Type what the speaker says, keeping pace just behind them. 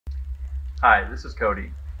Hi, this is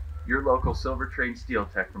Cody, your local silver train steel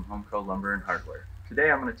tech from HomCo Lumber and Hardware. Today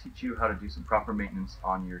I'm going to teach you how to do some proper maintenance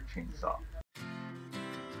on your chainsaw.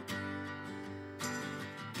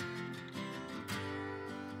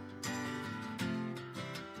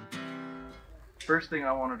 First thing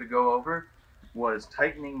I wanted to go over was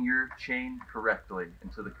tightening your chain correctly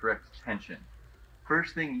into the correct tension.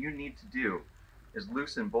 First thing you need to do is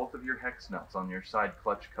loosen both of your hex nuts on your side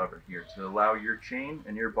clutch cover here to allow your chain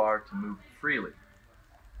and your bar to move freely.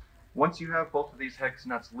 Once you have both of these hex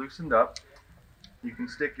nuts loosened up, you can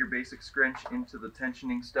stick your basic scrunch into the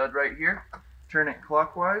tensioning stud right here, turn it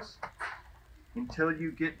clockwise until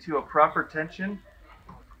you get to a proper tension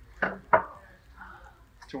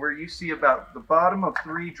to where you see about the bottom of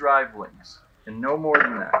 3 drive links and no more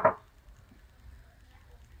than that.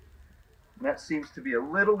 And that seems to be a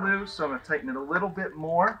little loose, so I'm going to tighten it a little bit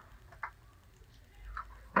more.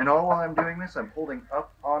 And all while I'm doing this, I'm holding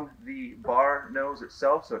up on the bar nose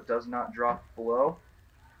itself so it does not drop below.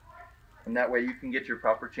 And that way you can get your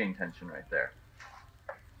proper chain tension right there.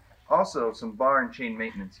 Also, some bar and chain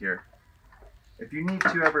maintenance here. If you need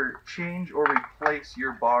to ever change or replace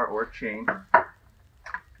your bar or chain,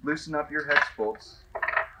 loosen up your hex bolts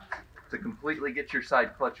to completely get your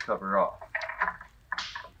side clutch cover off.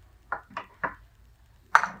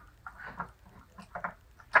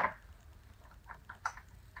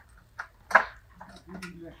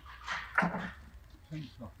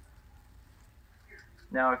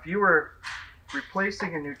 Now, if you were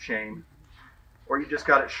replacing a new chain, or you just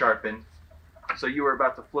got it sharpened, so you were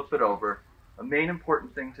about to flip it over, a main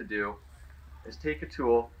important thing to do is take a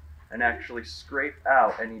tool and actually scrape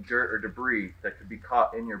out any dirt or debris that could be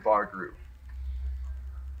caught in your bar groove.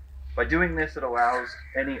 By doing this, it allows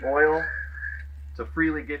any oil to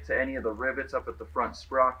freely get to any of the rivets up at the front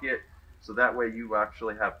sprocket, so that way you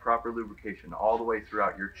actually have proper lubrication all the way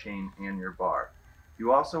throughout your chain and your bar.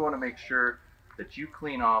 You also want to make sure that you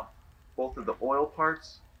clean off both of the oil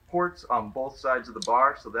ports on both sides of the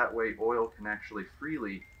bar, so that way oil can actually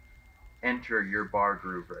freely enter your bar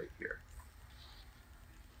groove right here.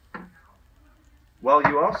 While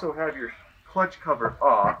you also have your clutch cover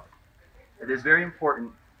off, it is very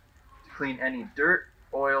important to clean any dirt,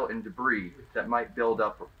 oil, and debris that might build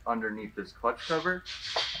up underneath this clutch cover,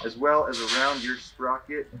 as well as around your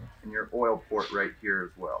sprocket and your oil port right here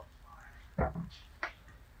as well.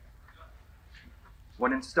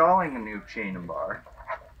 When installing a new chain and bar,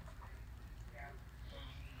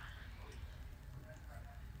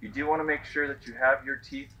 you do want to make sure that you have your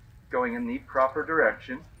teeth going in the proper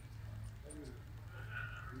direction,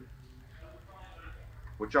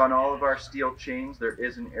 which on all of our steel chains there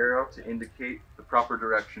is an arrow to indicate the proper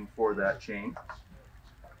direction for that chain.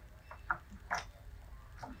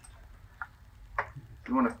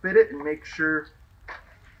 You want to fit it and make sure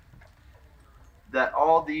that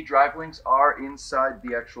all the drive links are inside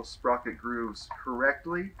the actual sprocket grooves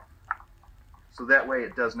correctly, so that way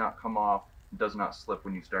it does not come off, it does not slip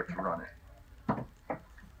when you start to run it.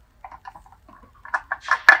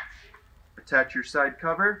 Attach your side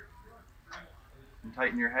cover and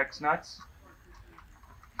tighten your hex nuts.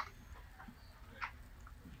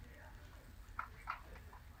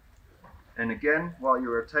 And again, while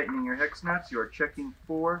you are tightening your hex nuts, you are checking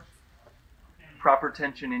for proper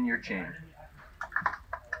tension in your chain.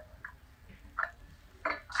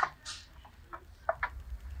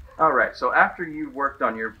 Alright, so after you've worked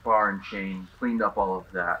on your bar and chain, cleaned up all of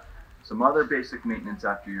that, some other basic maintenance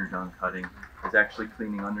after you're done cutting is actually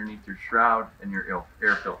cleaning underneath your shroud and your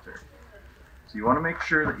air filter. So you want to make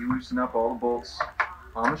sure that you loosen up all the bolts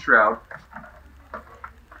on the shroud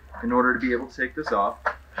in order to be able to take this off.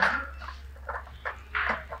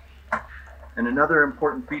 And another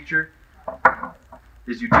important feature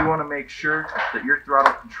is you do want to make sure that your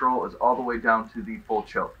throttle control is all the way down to the full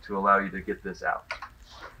choke to allow you to get this out.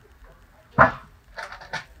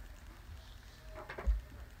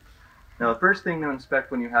 Now, the first thing to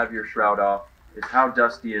inspect when you have your shroud off is how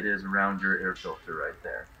dusty it is around your air filter right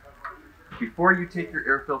there. Before you take your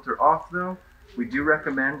air filter off though, we do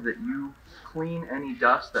recommend that you clean any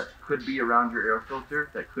dust that could be around your air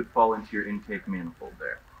filter that could fall into your intake manifold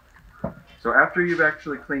there. So after you've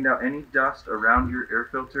actually cleaned out any dust around your air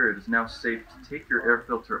filter, it is now safe to take your air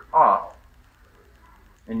filter off,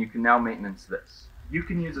 and you can now maintenance this. You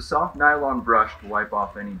can use a soft nylon brush to wipe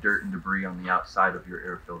off any dirt and debris on the outside of your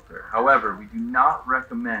air filter. However, we do not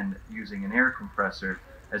recommend using an air compressor,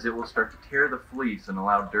 as it will start to tear the fleece and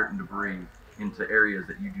allow dirt and debris into areas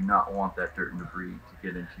that you do not want that dirt and debris to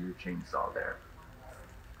get into your chainsaw there.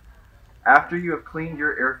 After you have cleaned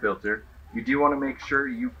your air filter, you do want to make sure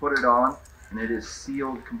you put it on and it is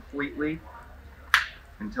sealed completely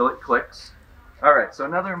until it clicks. Alright, so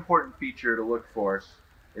another important feature to look for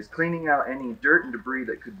is cleaning out any dirt and debris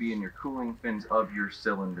that could be in your cooling fins of your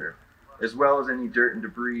cylinder, as well as any dirt and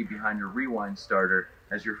debris behind your rewind starter,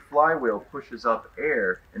 as your flywheel pushes up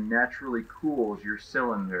air and naturally cools your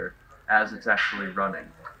cylinder as it's actually running.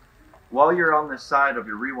 While you're on this side of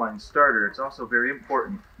your rewind starter, it's also very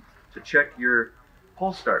important to check your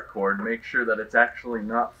pull start cord and make sure that it's actually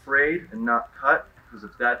not frayed and not cut, because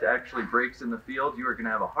if that actually breaks in the field, you are going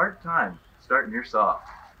to have a hard time starting your saw.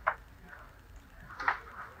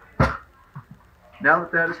 Now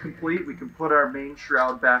that that is complete, we can put our main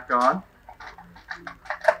shroud back on.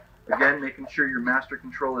 Again, making sure your master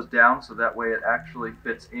control is down so that way it actually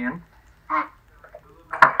fits in.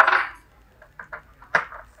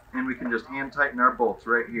 And we can just hand tighten our bolts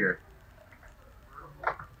right here.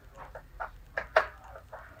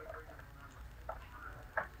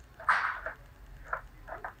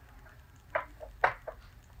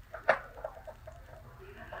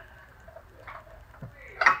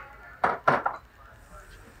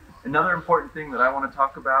 Another important thing that I want to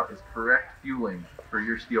talk about is correct fueling for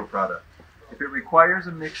your STIHL product. If it requires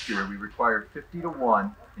a mixture, we require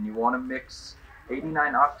 50:1, and you want to mix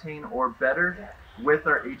 89 octane or better with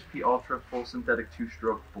our HP Ultra Full Synthetic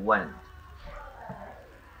 2-stroke blend.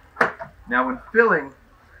 Now when filling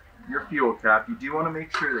your fuel cap, you do want to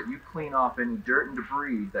make sure that you clean off any dirt and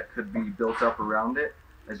debris that could be built up around it,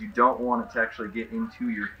 as you don't want it to actually get into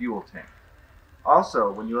your fuel tank. Also,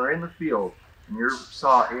 when you are in the field and your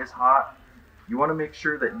saw is hot, you want to make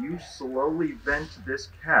sure that you slowly vent this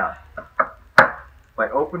cap by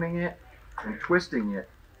opening it and twisting it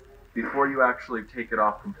before you actually take it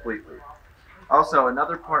off completely. Also,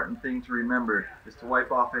 another important thing to remember is to wipe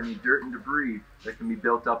off any dirt and debris that can be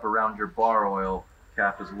built up around your bar oil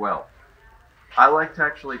cap as well. I like to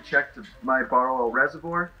actually check my bar oil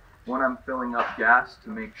reservoir when I'm filling up gas to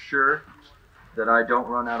make sure that I don't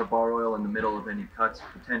run out of bar oil in the middle of any cuts,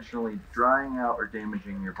 potentially drying out or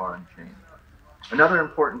damaging your bar and chain. Another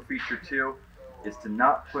important feature too is to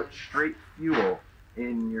not put straight fuel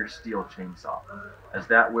in your STIHL chainsaw, as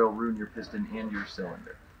that will ruin your piston and your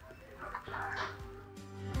cylinder.